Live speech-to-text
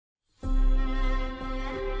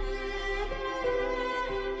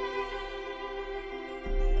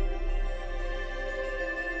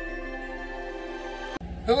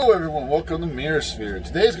Hello everyone, welcome to Mirror Sphere.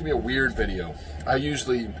 Today's going to be a weird video. I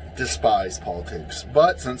usually despise politics,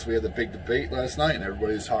 but since we had the big debate last night and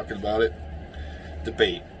everybody's talking about it,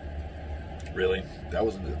 debate. Really? That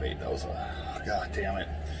wasn't a debate, that was a... God damn it.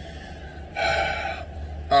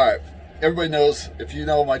 Alright, everybody knows, if you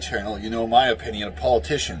know my channel, you know my opinion of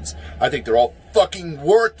politicians. I think they're all fucking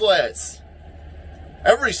worthless.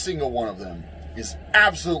 Every single one of them is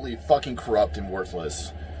absolutely fucking corrupt and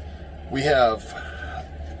worthless. We have...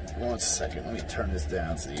 One second, let me turn this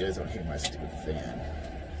down so you guys don't hear my stupid fan.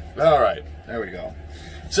 Alright, there we go.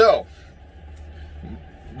 So,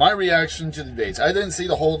 my reaction to the debates. I didn't see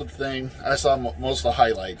the whole thing. I saw most of the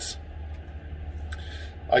highlights.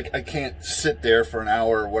 I can't sit there for an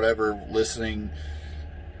hour or whatever listening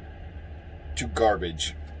to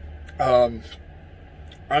garbage. I'm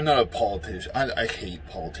not a politician. I hate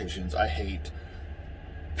politicians. I hate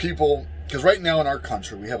people. Because right now in our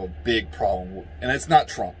country, we have a big problem. And it's not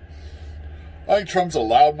Trump. I think Trump's a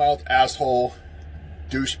loudmouth, asshole,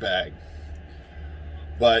 douchebag.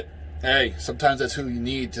 But, hey, sometimes that's who you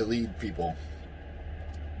need to lead people.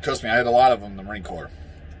 Trust me, I had a lot of them in the Marine Corps.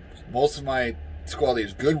 Most of my squad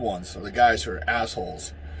leaders, good ones, are the guys who are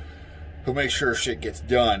assholes. Who make sure shit gets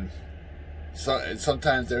done. So, and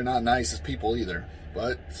sometimes they're not nice as people either.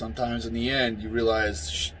 But sometimes in the end, you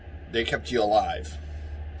realize they kept you alive.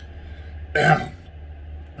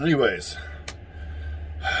 Anyways,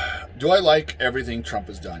 do I like everything Trump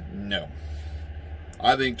has done? No.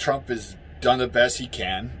 I think Trump has done the best he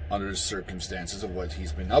can under the circumstances of what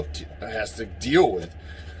he's been up to, has to deal with.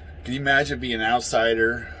 Can you imagine being an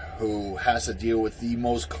outsider who has to deal with the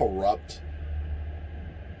most corrupt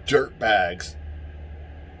dirtbags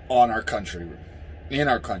on our country, in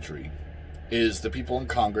our country, is the people in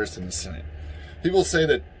Congress and the Senate. People say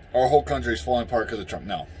that our whole country is falling apart because of Trump.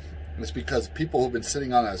 No. It's because people who've been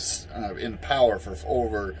sitting on us in power for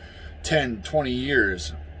over 10, 20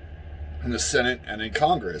 years in the Senate and in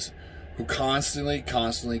Congress who constantly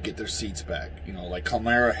get their seats back. You know, like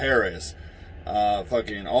Kamala Harris,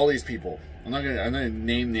 fucking all these people. I'm not gonna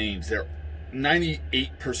name names. They're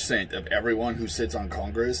 98% of everyone who sits on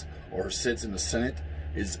Congress or sits in the Senate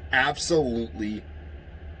is absolutely,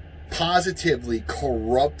 positively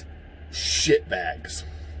corrupt shitbags.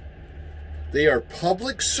 They are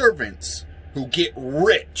public servants who get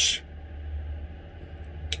rich.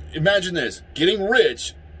 Imagine this, getting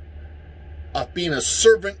rich of being a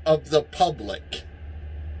servant of the public.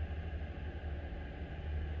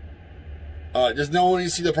 Does no one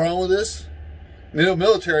see the problem with this? In the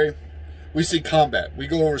military, we see combat. We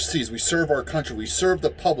go overseas. We serve our country. We serve the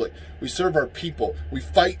public. We serve our people. We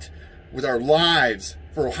fight with our lives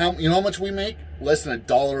for how, you know how much we make? Less than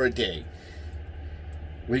 $1 a day.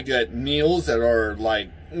 We get meals that are like,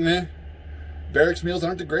 meh. Barracks meals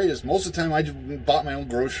aren't the greatest. Most of the time, I just bought my own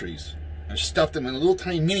groceries and stuffed them in a little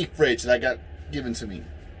tiny mini fridge that I got given to me.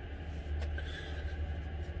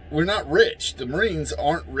 We're not rich. The Marines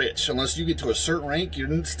aren't rich. Unless you get to a certain rank,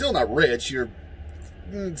 you're still not rich. You're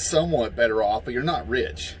somewhat better off, but you're not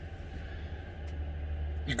rich.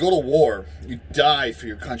 You go to war, you die for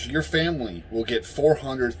your country. Your family will get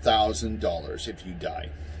 $400,000 if you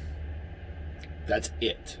die. That's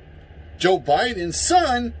it. Joe Biden's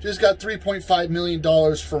son just got $3.5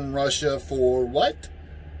 million from Russia for what?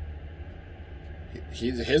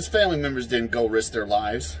 His family members didn't go risk their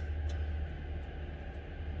lives.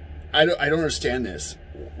 I don't understand this.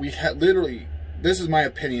 We have literally, this is my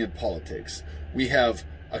opinion of politics. We have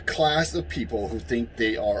a class of people who think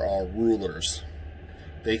they are our rulers.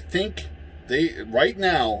 They think right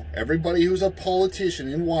now, everybody who's a politician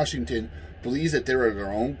in Washington believes that they're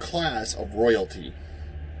their own class of royalty.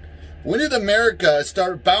 When did America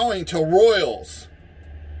start bowing to royals?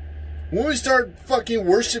 When we start fucking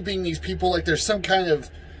worshiping these people like they're some kind of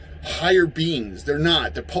higher beings. They're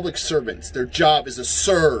not. They're public servants. Their job is to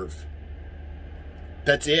serve.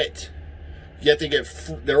 That's it. Yet they get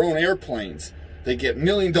their own airplanes. They get $1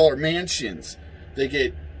 million mansions. They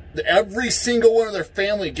get, every single one of their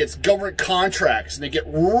family gets government contracts and they get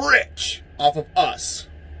rich off of us.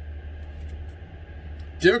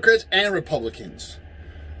 Democrats and Republicans.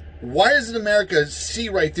 Why doesn't America see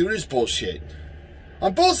right through this bullshit?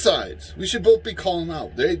 On both sides. We should both be calling them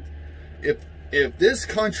out. If this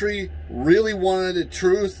country really wanted the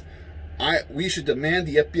truth, we should demand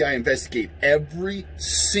the FBI investigate every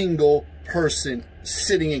single person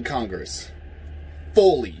sitting in Congress.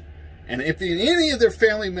 Fully. And if any of their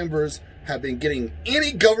family members have been getting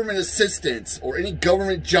any government assistance or any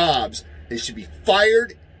government jobs, they should be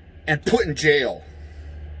fired and put in jail.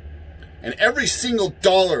 And every single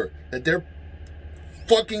dollar that their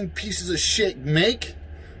fucking pieces of shit make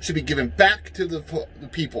should be given back to the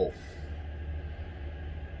people.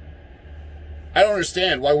 I don't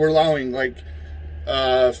understand why we're allowing, like,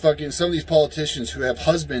 fucking some of these politicians who have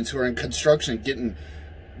husbands who are in construction getting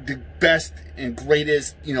the best and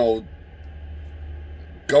greatest, you know,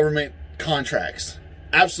 government contracts.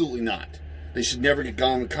 Absolutely not. They should never get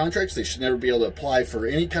government contracts. They should never be able to apply for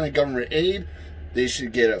any kind of government aid. They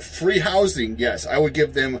should get a free housing. Yes, I would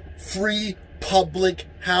give them free public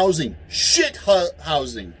housing. Shit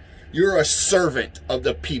housing. You're a servant of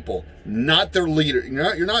the people, not their leader.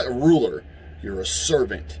 You're not a ruler. You're a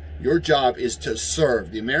servant. Your job is to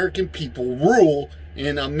serve. The American people rule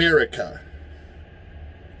in America.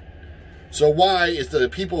 So why is the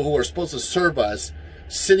people who are supposed to serve us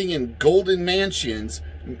sitting in golden mansions,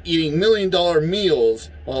 eating $1 million meals,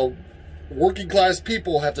 while working class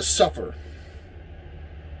people have to suffer?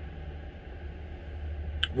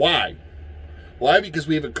 Why? Why? Because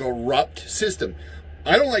we have a corrupt system.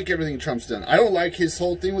 I don't like everything Trump's done. I don't like his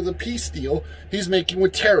whole thing with the peace deal he's making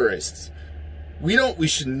with terrorists. We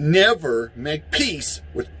should never make peace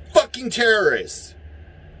with fucking terrorists.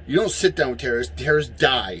 You don't sit down with terrorists. Terrorists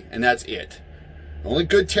die, and that's it. The only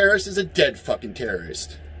good terrorist is a dead fucking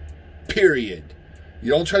terrorist. Period. You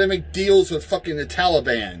don't try to make deals with fucking the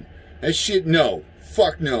Taliban. That shit, no.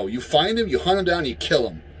 Fuck no. You find them, you hunt them down, you kill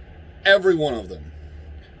them. Every one of them.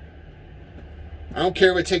 I don't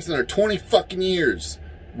care if it takes another 20 fucking years.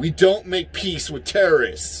 We don't make peace with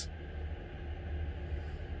terrorists.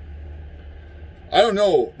 I don't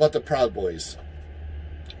know about the Proud Boys.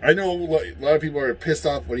 I know a lot of people are pissed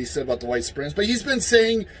off what he said about the white supremacists, but he's been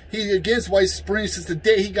saying he's against white supremacists since the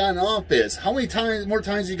day he got in office. How many more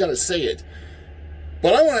times you got to say it?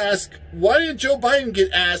 But I want to ask, why didn't Joe Biden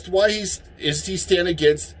get asked why he stand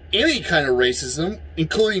against any kind of racism,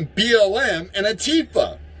 including BLM and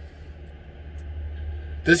Antifa?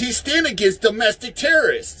 Does he stand against domestic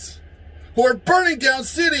terrorists who are burning down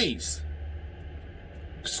cities?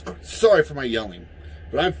 Sorry for my yelling,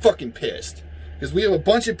 but I'm fucking pissed. Because we have a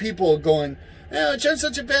bunch of people going, oh, Trump's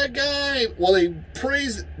such a bad guy. While they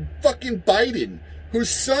praise fucking Biden, whose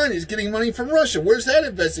son is getting money from Russia. Where's that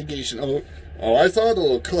investigation? Oh, I saw the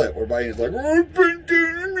little clip where Biden's like,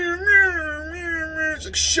 it's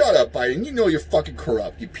like, shut up, Biden. You know you're fucking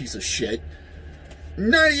corrupt, you piece of shit.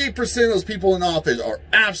 98% of those people in office are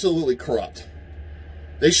absolutely corrupt.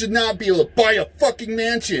 They should not be able to buy a fucking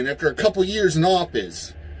mansion after a couple years in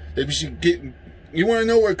office. They should get... You want to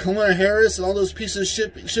know where Kamala Harris and all those pieces of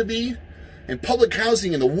shit should be? In public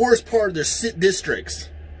housing in the worst part of their districts.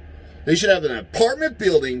 They should have an apartment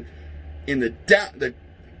building in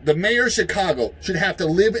the mayor of Chicago should have to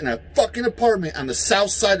live in a fucking apartment on the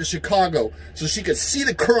south side of Chicago so she could see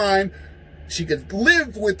the crime, she could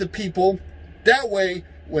live with the people. That way,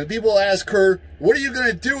 when people ask her, what are you going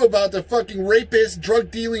to do about the fucking rapists,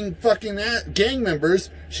 drug-dealing fucking gang members,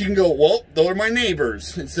 she can go, well, those are my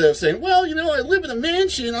neighbors. Instead of saying, well, you know, I live in a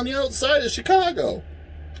mansion on the outside of Chicago.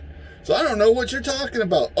 So I don't know what you're talking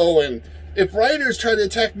about. Oh, and if rioters try to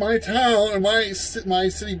attack my town or my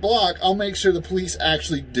city block, I'll make sure the police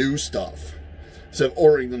actually do stuff instead of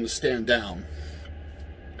ordering them to stand down.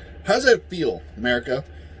 How does that feel, America?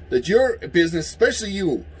 That your business, especially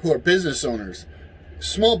you who are business owners,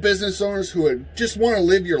 small business owners who just want to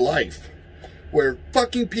live your life, where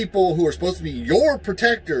fucking people who are supposed to be your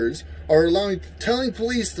protectors are telling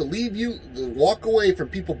police to leave you, to walk away from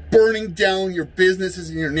people burning down your businesses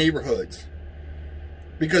in your neighborhoods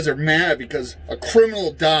because they're mad because a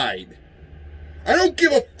criminal died. I don't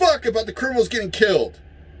give a fuck about the criminals getting killed.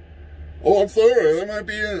 Oh, I'm sorry, there might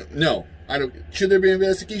be no, I don't. Should there be an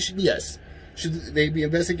investigation? Yes. Should they be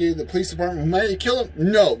investigating the police department who might have killed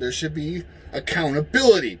him? No, there should be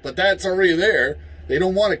accountability, but that's already there. They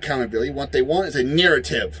don't want accountability. What they want is a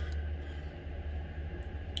narrative.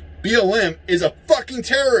 BLM is a fucking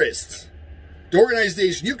terrorist. The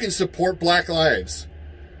organization, you can support black lives.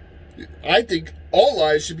 I think all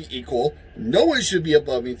lives should be equal. No one should be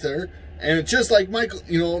above each other. And just like Michael,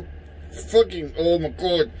 you know, fucking, oh my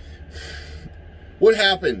God. What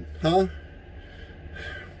happened, huh?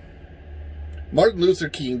 Martin Luther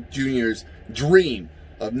King Jr.'s dream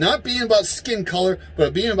of not being about skin color, but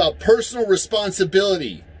of being about personal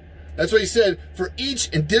responsibility. That's what he said, for each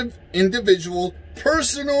individual,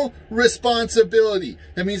 personal responsibility.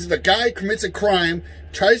 That means if a guy commits a crime,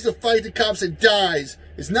 tries to fight the cops and dies,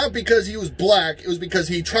 it's not because he was black, it was because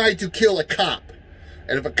he tried to kill a cop.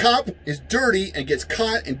 And if a cop is dirty and gets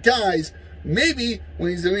caught and dies, maybe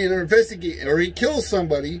when he's doing an investigation, or he kills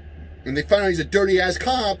somebody, and they find out he's a dirty-ass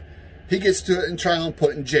cop, he gets to it in trial and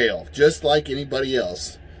put in jail, just like anybody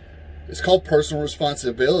else. It's called personal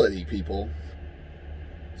responsibility, people.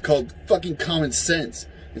 It's called fucking common sense.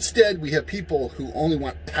 Instead, we have people who only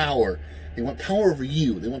want power. They want power over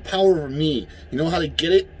you. They want power over me. You know how they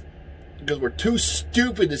get it? Because we're too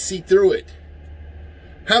stupid to see through it.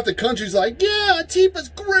 Half the country's like, yeah, Antifa's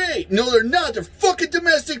great. No, they're not. They're fucking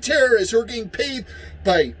domestic terrorists who are getting paid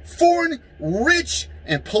by foreign, rich,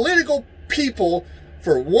 and political people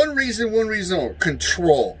for one reason only,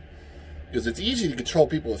 control. Because it's easy to control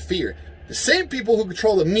people with fear. The same people who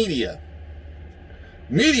control the media.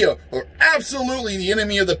 Media are absolutely the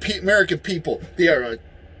enemy of the American people. They are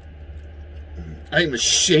I am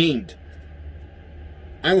ashamed.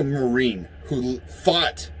 I'm a Marine who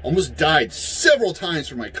fought, almost died several times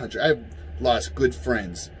for my country. I've lost good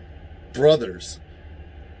friends, brothers.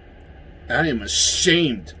 I am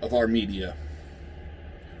ashamed of our media.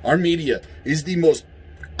 Our media is the most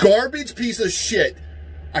garbage piece of shit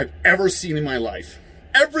I've ever seen in my life.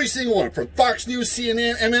 Every single one, from Fox News,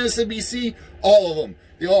 CNN, MSNBC, all of them.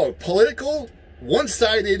 They all are political,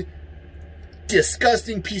 one-sided,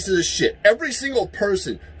 disgusting pieces of shit. Every single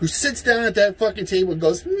person who sits down at that fucking table and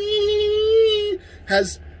goes, nee,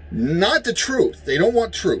 has not the truth. They don't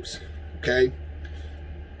want truth, okay?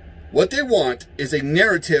 What they want is a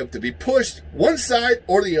narrative to be pushed one side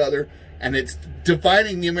or the other, and it's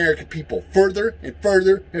dividing the American people further and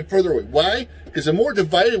further and further away. Why? Because the more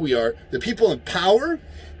divided we are, the people in power,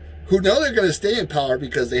 who know they're going to stay in power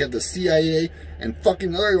because they have the CIA and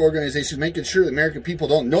fucking other organizations making sure the American people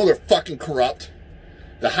don't know they're fucking corrupt,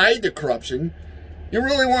 to hide the corruption. You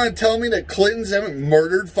really want to tell me that Clintons haven't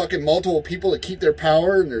murdered fucking multiple people to keep their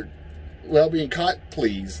power and they're, well, being caught?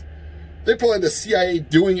 Please. They probably have the CIA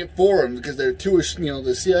doing it for them because they're too,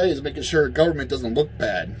 the CIA is making sure government doesn't look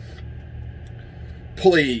bad.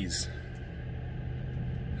 Please.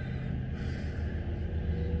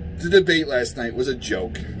 The debate last night was a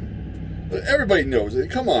joke. Everybody knows it.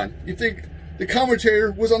 Come on. You think the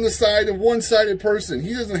commentator was on the side of one-sided person?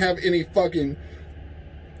 He doesn't have any fucking...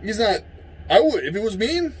 He's not... I would. If it was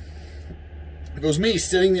me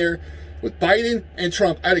sitting there with Biden and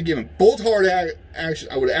Trump, I'd have given both hard action.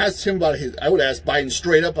 I would have asked him about I would ask Biden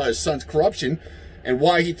straight up about his son's corruption and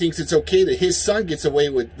why he thinks it's okay that his son gets away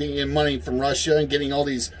with getting money from Russia and getting all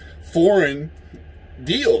these foreign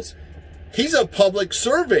deals. He's a public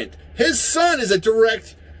servant. His son is a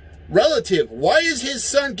direct relative. Why is his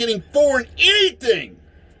son getting foreign anything?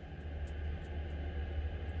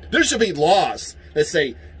 There should be laws that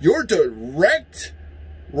say your direct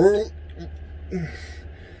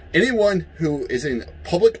anyone who is in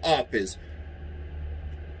public office,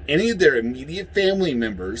 any of their immediate family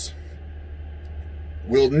members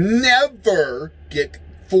will never get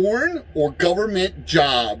foreign or government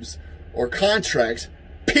jobs or contracts,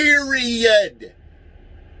 period.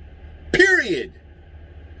 Period.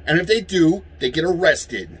 And if they do, they get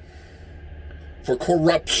arrested for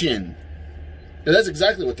corruption. And that's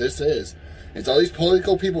exactly what this is. It's all these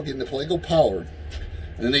political people getting the political power.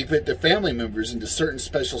 And then they put their family members into certain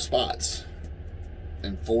special spots.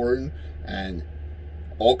 And foreign and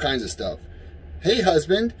all kinds of stuff. Hey,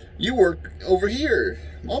 husband, you work over here.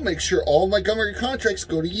 I'll make sure all my government contracts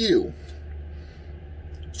go to you.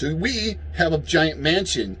 So we have a giant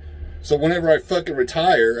mansion. So whenever I fucking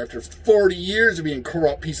retire, after 40 years of being a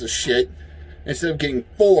corrupt piece of shit, instead of getting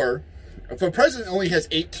 4, if a president only has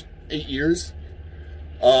 8 years,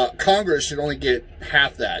 Congress should only get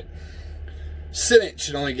half that. Senate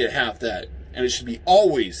should only get half that. And it should be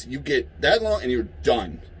always, you get that long and you're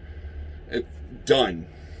done. Done.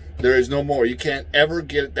 There is no more. You can't ever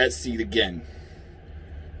get that seat again.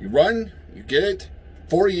 You run, you get it,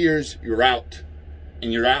 4 years, you're out.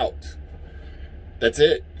 And you're out. That's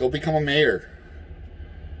it. Go become a mayor.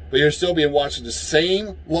 But you're still being watched. The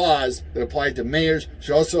same laws that apply to mayors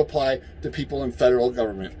should also apply to people in federal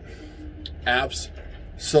government.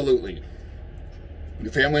 Absolutely.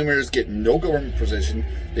 Your family members get no government position.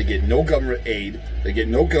 They get no government aid. They get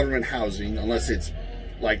no government housing unless it's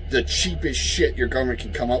like the cheapest shit your government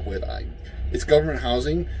can come up with. It's government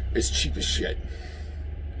housing. It's cheap as shit.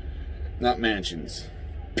 Not mansions.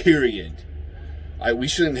 Period. We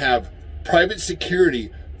shouldn't have private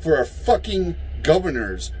security for our fucking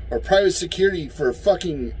governors or private security for a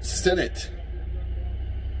fucking Senate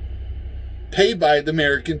paid by the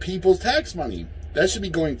American people's tax money. That should be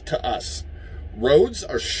going to us. Roads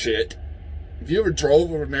are shit. If you ever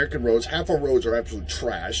drove over American roads, half our roads are absolute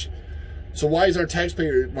trash. So why is our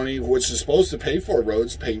taxpayer money, which is supposed to pay for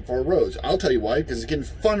roads, paying for roads? I'll tell you why, because it's getting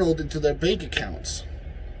funneled into their bank accounts.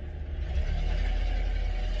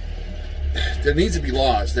 There needs to be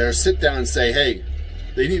laws that sit down and say, hey,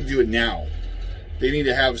 they need to do it now. They need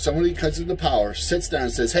to have somebody who comes into power, sits down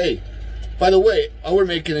and says, hey, by the way, we're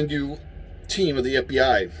making a new team of the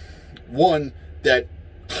FBI. One that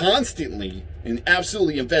constantly and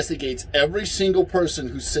absolutely investigates every single person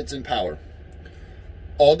who sits in power.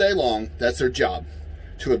 All day long, that's their job.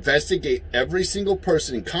 To investigate every single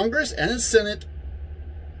person in Congress and in Senate,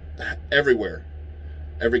 everywhere.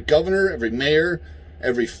 Every governor, every mayor,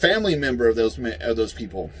 every family member of those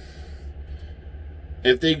people.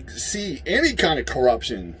 If they see any kind of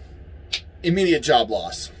corruption, immediate job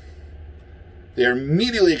loss. They are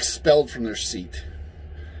immediately expelled from their seat.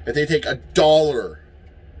 If they take a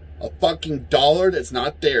fucking dollar that's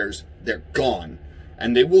not theirs, they're gone.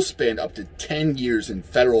 And they will spend up to 10 years in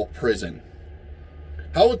federal prison.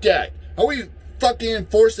 How about that? How will you fucking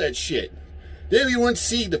enforce that shit? They don't even want to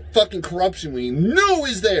see the fucking corruption we know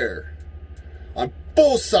is there. On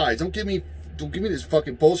both sides. Don't give me this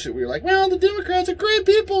fucking bullshit where you're like, well, the Democrats are great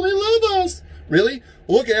people. They love us. Really?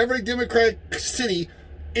 Look at every Democratic city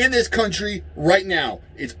in this country right now.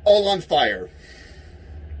 It's all on fire.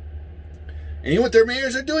 And you know what their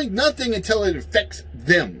mayors are doing? Nothing until it affects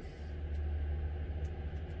them.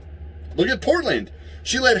 Look at Portland.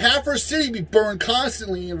 She let half her city be burned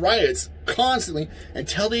constantly in riots, constantly,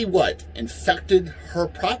 until they what? Infected her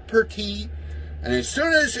property. And as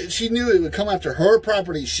soon as she knew it would come after her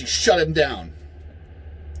property, she shut him down.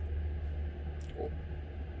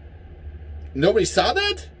 Nobody saw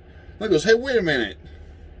that? One goes, hey, wait a minute.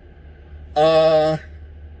 Oh,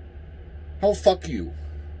 fuck you.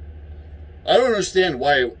 I don't understand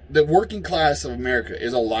why the working class of America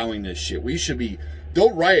is allowing this shit. We should be,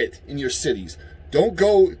 don't riot in your cities. Don't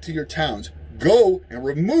go to your towns. Go and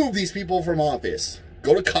remove these people from office.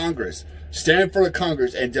 Go to Congress. Stand in front of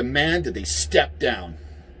Congress and demand that they step down.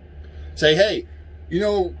 Say, hey, you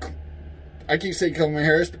know, I keep saying Kamala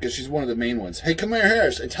Harris because she's one of the main ones. Hey, Kamala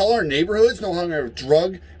Harris, and tell our neighborhoods no longer have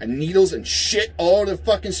drug and needles and shit all over the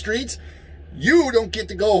fucking streets. You don't get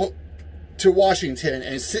to go to Washington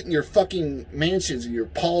and sit in your fucking mansions and your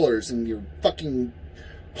parlors and your fucking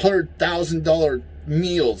 $100,000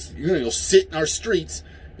 meals. You're gonna go sit in our streets.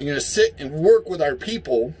 You're gonna sit and work with our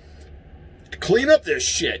people to clean up this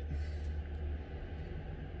shit.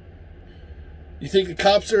 You think the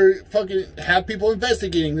cops are fucking have people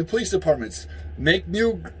investigating the police departments? Make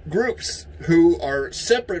new groups who are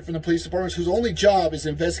separate from the police departments, whose only job is to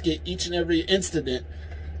investigate each and every incident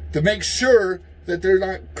to make sure that they're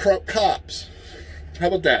not corrupt cops. How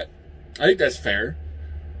about that? I think that's fair.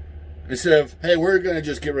 Instead of, hey, we're going to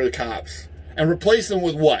just get rid of cops. And replace them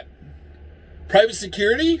with what? Private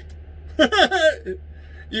security?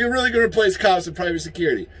 You're really going to replace cops with private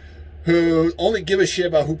security who only give a shit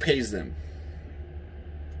about who pays them.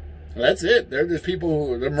 Well, that's it. They're just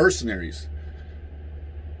people, they're mercenaries.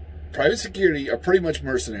 Private security are pretty much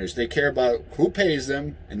mercenaries. They care about who pays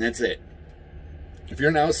them, and that's it. If you're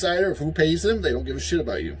an outsider of who pays them, they don't give a shit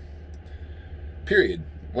about you. Period.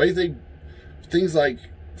 Why do you think things like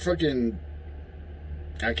fucking,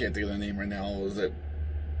 I can't think of the name right now, was it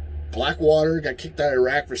Blackwater got kicked out of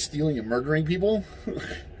Iraq for stealing and murdering people?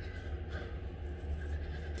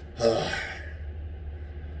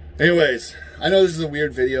 Anyways, I know this is a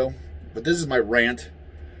weird video, but this is my rant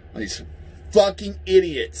on these fucking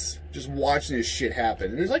idiots just watching this shit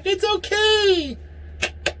happen. And it's like, it's okay!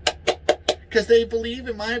 Because they believe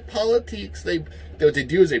in my politics. What they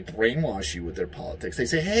do is they brainwash you with their politics. They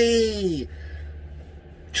say, hey,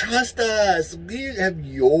 trust us. We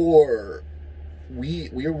are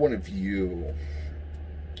one of you.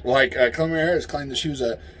 Like, Kamala Harris claimed that she was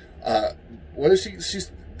what is she?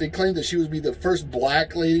 They claimed that she would be the first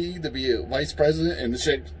black lady to be a vice president, and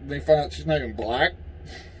they found out she's not even black.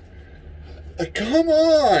 Come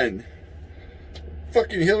on!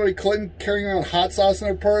 Fucking Hillary Clinton carrying around hot sauce in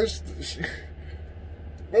her purse.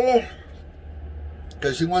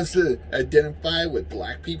 Because she wants to identify with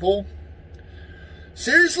black people.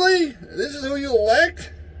 Seriously? This is who you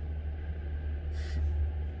elect?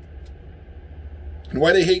 And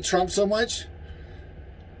why they hate Trump so much?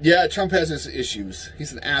 Yeah, Trump has his issues.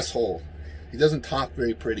 He's an asshole. He doesn't talk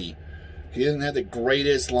very pretty. He doesn't have the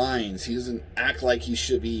greatest lines. He doesn't act like he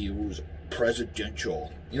should be. Who's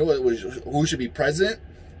presidential? You know what? Who should be president?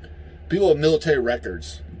 People with military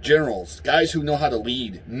records, generals, guys who know how to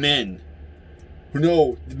lead, men who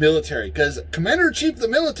know the military. Because commander-in-chief of the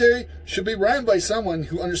military should be run by someone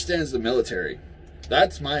who understands the military.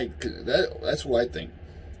 That's what I think.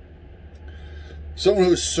 Someone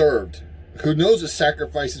who's served, who knows the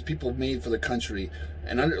sacrifices people have made for the country,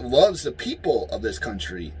 and loves the people of this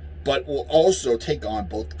country, but will also take on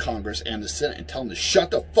both Congress and the Senate and tell them to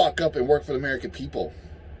shut the fuck up and work for the American people.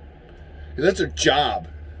 That's their job.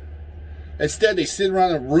 Instead, they sit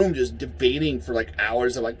around a room just debating for like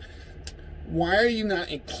hours of like, why are you not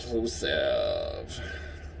inclusive?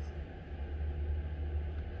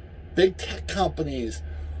 big tech companies,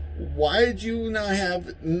 why did you not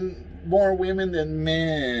have more women than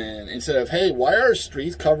men? Instead of, hey, why are our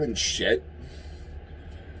streets covered in shit?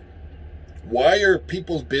 Why are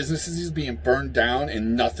people's businesses being burned down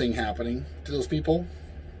and nothing happening to those people?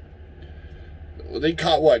 They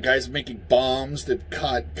caught what? Guys making bombs. They've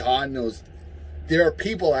caught, God knows. There are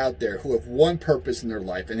people out there who have one purpose in their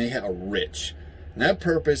life, and they are rich. And that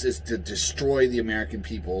purpose is to destroy the American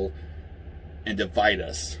people and divide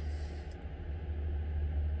us.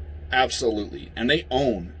 Absolutely. And they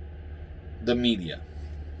own the media.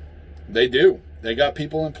 They do. They got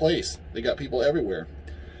people in place. They got people everywhere.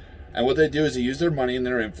 And what they do is they use their money and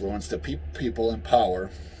their influence to keep people in power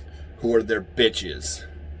who are their bitches.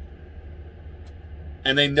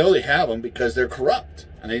 And they know they have them because they're corrupt.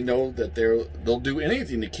 And they know that they'll do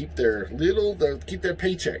anything to keep their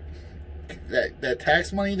paycheck. That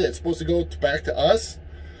tax money that's supposed to go back to us,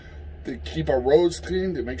 to keep our roads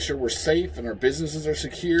clean, to make sure we're safe and our businesses are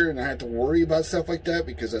secure and not have to worry about stuff like that,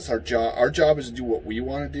 because that's our job. Our job is to do what we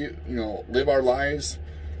want to do, you know, live our lives.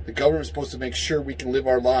 The government's supposed to make sure we can live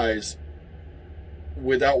our lives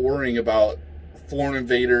without worrying about foreign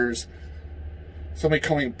invaders, somebody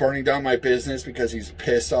coming burning down my business because he's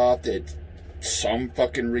pissed off that some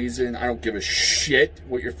fucking reason. I don't give a shit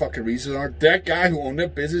what your fucking reasons are. That guy who owned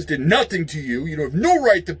that business did nothing to you. You don't have no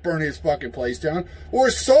right to burn his fucking place down or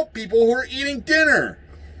assault people who are eating dinner.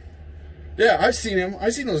 Yeah, I've seen him.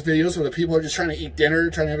 I've seen those videos where the people are just trying to eat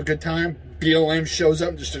dinner, trying to have a good time. BLM shows up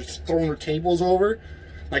and just starts throwing their tables over.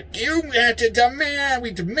 Like, you have to demand,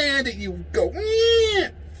 we demand that you go,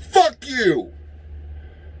 fuck you.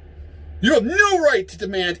 You have no right to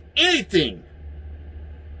demand anything.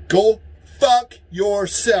 Go fuck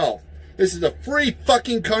yourself. This is a free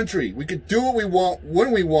fucking country. We can do what we want,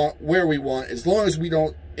 when we want, where we want, as long as we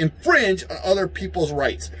don't infringe on other people's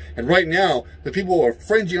rights. And right now, the people who are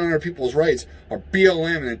infringing on other people's rights are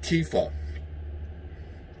BLM and Antifa.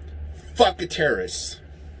 Fuck the terrorists.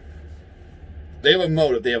 They have a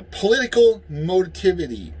motive. They have political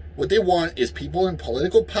motivity. What they want is people in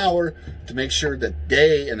political power to make sure that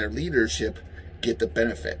they and their leadership get the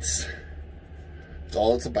benefits. That's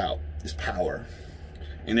all it's about, is power.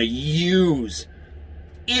 And they use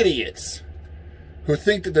idiots who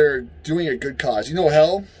think that they're doing a good cause. You know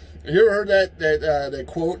hell? Have you ever heard that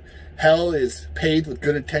quote? Hell is paved with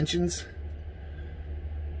good intentions.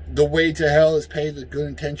 The way to hell is paved with good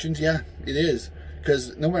intentions. Yeah, it is.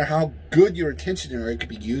 Because no matter how good your intentions are, it could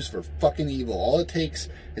be used for fucking evil. All it takes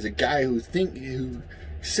is a guy who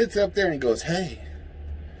sits up there and goes, hey,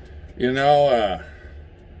 you know,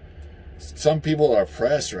 some people are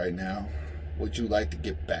oppressed right now. Would you like to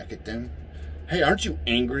get back at them? Hey, aren't you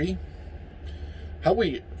angry?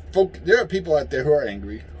 There are people out there who are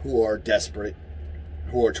angry, who are desperate,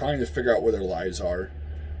 who are trying to figure out where their lives are.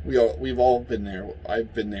 We've all been there.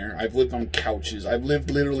 I've been there. I've lived on couches. I've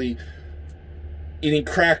lived literally eating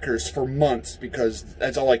crackers for months because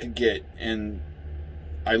that's all I could get. And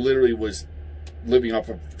I literally was living off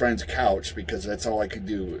a friend's couch because that's all I could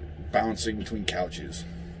do, bouncing between couches.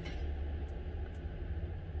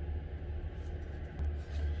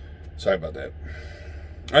 Sorry about that.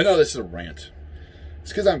 I know this is a rant.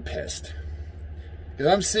 It's because I'm pissed.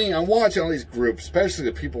 Because I'm watching all these groups, especially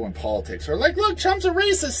the people in politics, are like, look, Trump's a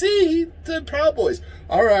racist. See, he did Proud Boys.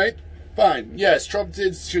 All right. Fine. Yes, Trump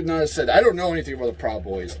should not have said that. I don't know anything about the Proud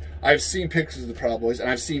Boys. I've seen pictures of the Proud Boys, and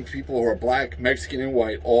I've seen people who are black, Mexican, and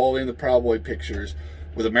white all in the Proud Boy pictures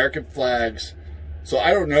with American flags. So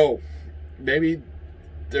I don't know. Maybe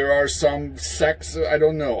there are some sects. I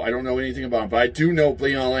don't know. I don't know anything about them. But I do know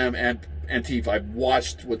BLM and Antifa. I've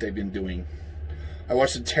watched what they've been doing. I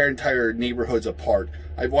watched them tear entire neighborhoods apart.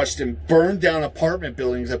 I've watched them burn down apartment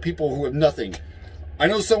buildings of people who have nothing. I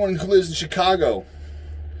know someone who lives in Chicago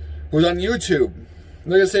who's on YouTube. I'm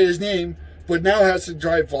not going to say his name, but now has to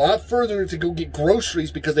drive a lot further to go get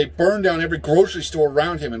groceries because they burned down every grocery store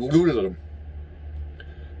around him and looted them.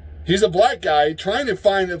 He's a black guy trying to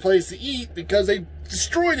find a place to eat because they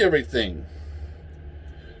destroyed everything.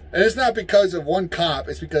 And it's not because of one cop,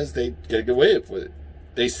 it's because they get away with it.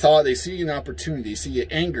 They see an opportunity, they see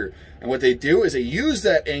anger. And what they do is they use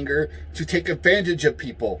that anger to take advantage of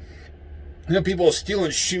people. You know, people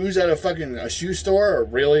stealing shoes out of a shoe store are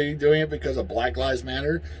really doing it because of Black Lives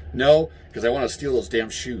Matter? No, because they want to steal those damn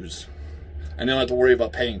shoes. And they don't have to worry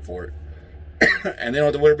about paying for it. And they don't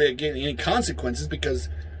have to worry about getting any consequences because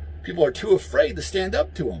people are too afraid to stand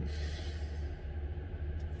up to them.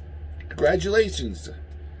 Congratulations,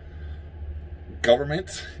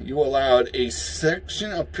 government. You allowed a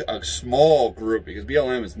section of a small group, because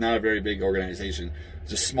BLM is not a very big organization.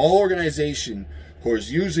 It's a small organization who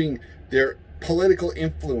is using their political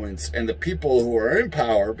influence and the people who are in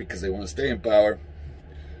power, because they want to stay in power,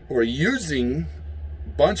 who are using a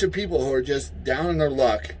bunch of people who are just down in their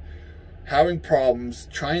luck, having problems,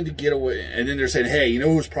 trying to get away, and then they're saying, hey, you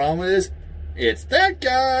know whose problem it is? It's that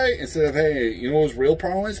guy. Instead of, hey, you know whose real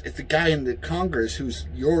problem is? It's the guy in the Congress who's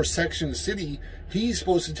your section of the city he's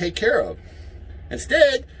supposed to take care of.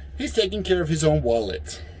 Instead, he's taking care of his own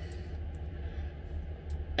wallet.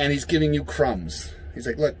 And he's giving you crumbs. He's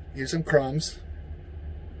like, look, here's some crumbs.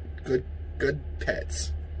 Good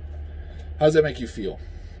pets. How does that make you feel?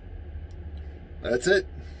 That's it.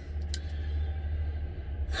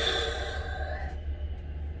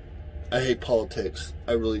 I hate politics.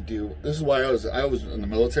 I really do. This is why I was in the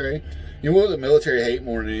military. You know what the military hate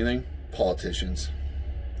more than anything? Politicians.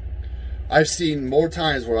 I've seen more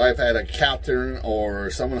times where I've had a captain or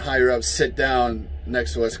someone higher up sit down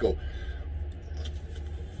next to us go,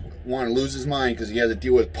 want to lose his mind because he had to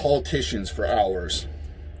deal with politicians for hours.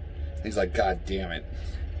 He's like, God damn it.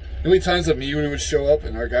 How many times the media would show up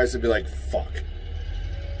and our guys would be like, fuck.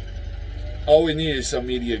 All we need is some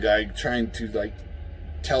media guy trying to, like,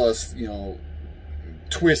 tell us, you know,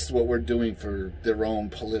 twist what we're doing for their own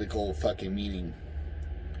political fucking meaning.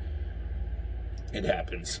 It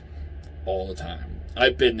happens all the time.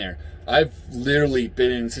 I've been there. I've literally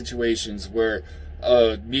been in situations where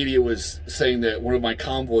media was saying that one of my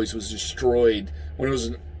convoys was destroyed when it was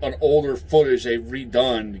an older footage they've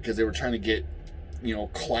redone because they were trying to get, you know,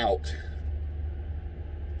 clout.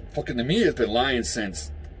 Fucking the media's been lying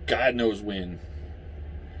since God knows when.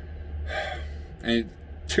 And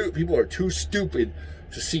people are too stupid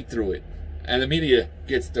to see through it. And the media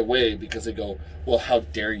gets the way because they go, well, how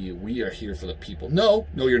dare you? We are here for the people. No,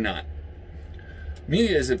 you're not.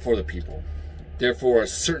 Media isn't for the people. They're for a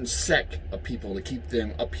certain sect of people to keep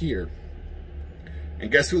them up here.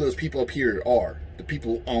 And guess who those people up here are? The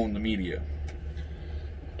people who own the media.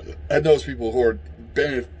 And those people who are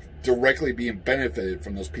directly being benefited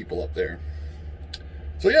from those people up there.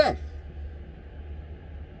 So yeah.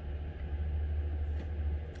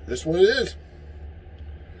 That's what it is.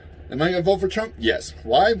 Am I going to vote for Trump? Yes.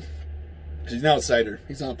 Why? Because he's an outsider.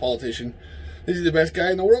 He's not a politician. He's the best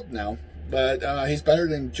guy in the world now. But he's better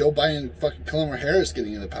than Joe Biden and fucking Kamala Harris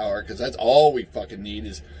getting into power. Because that's all we fucking need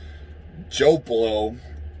is Joe Blow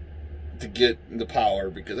to get into power.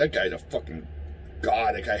 Because that guy's a fucking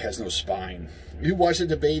god. That guy has no spine. You watch the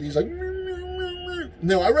debate, he's like,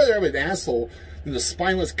 no, I'd rather have an asshole than the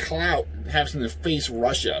spineless clout having to face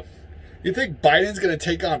Russia. You think Biden's going to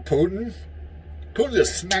take on Putin? Putin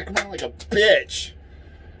just smack him out like a bitch.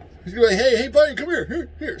 He's going to be like, hey, Biden, come here.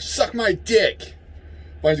 Here, suck my dick.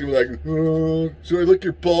 Biden's going to be like, should I lick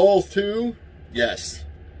your balls too? Yes.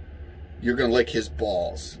 You're going to lick his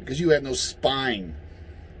balls because you have no spine.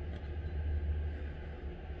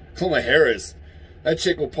 Kamala Harris, that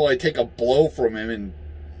chick will probably take a blow from him and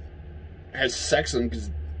have sex with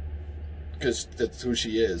him because that's who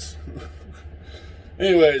she is.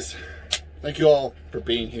 Anyways, thank you all for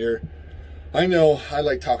being here. I know I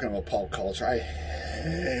like talking about pop culture. I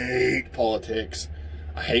hate politics.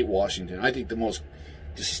 I hate Washington. I think the most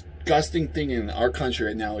disgusting thing in our country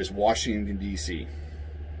right now is Washington, D.C.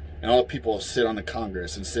 And all the people who sit on the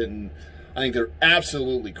Congress and sit in, I think they're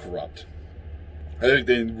absolutely corrupt. I think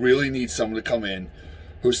they really need someone to come in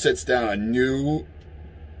who sits down on new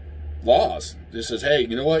laws. Just says, hey,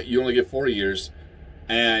 you know what? You only get 40 years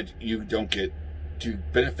and you don't get to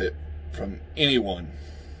benefit from anyone.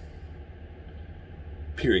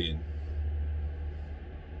 Period.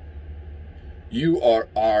 You are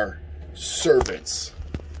our servants.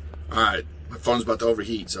 Alright, my phone's about to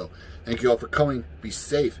overheat, so thank you all for coming. Be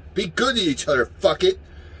safe. Be good to each other. Fuck it.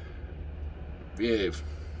 Behave.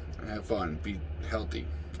 Have fun. Be healthy.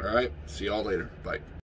 Alright? See y'all later. Bye.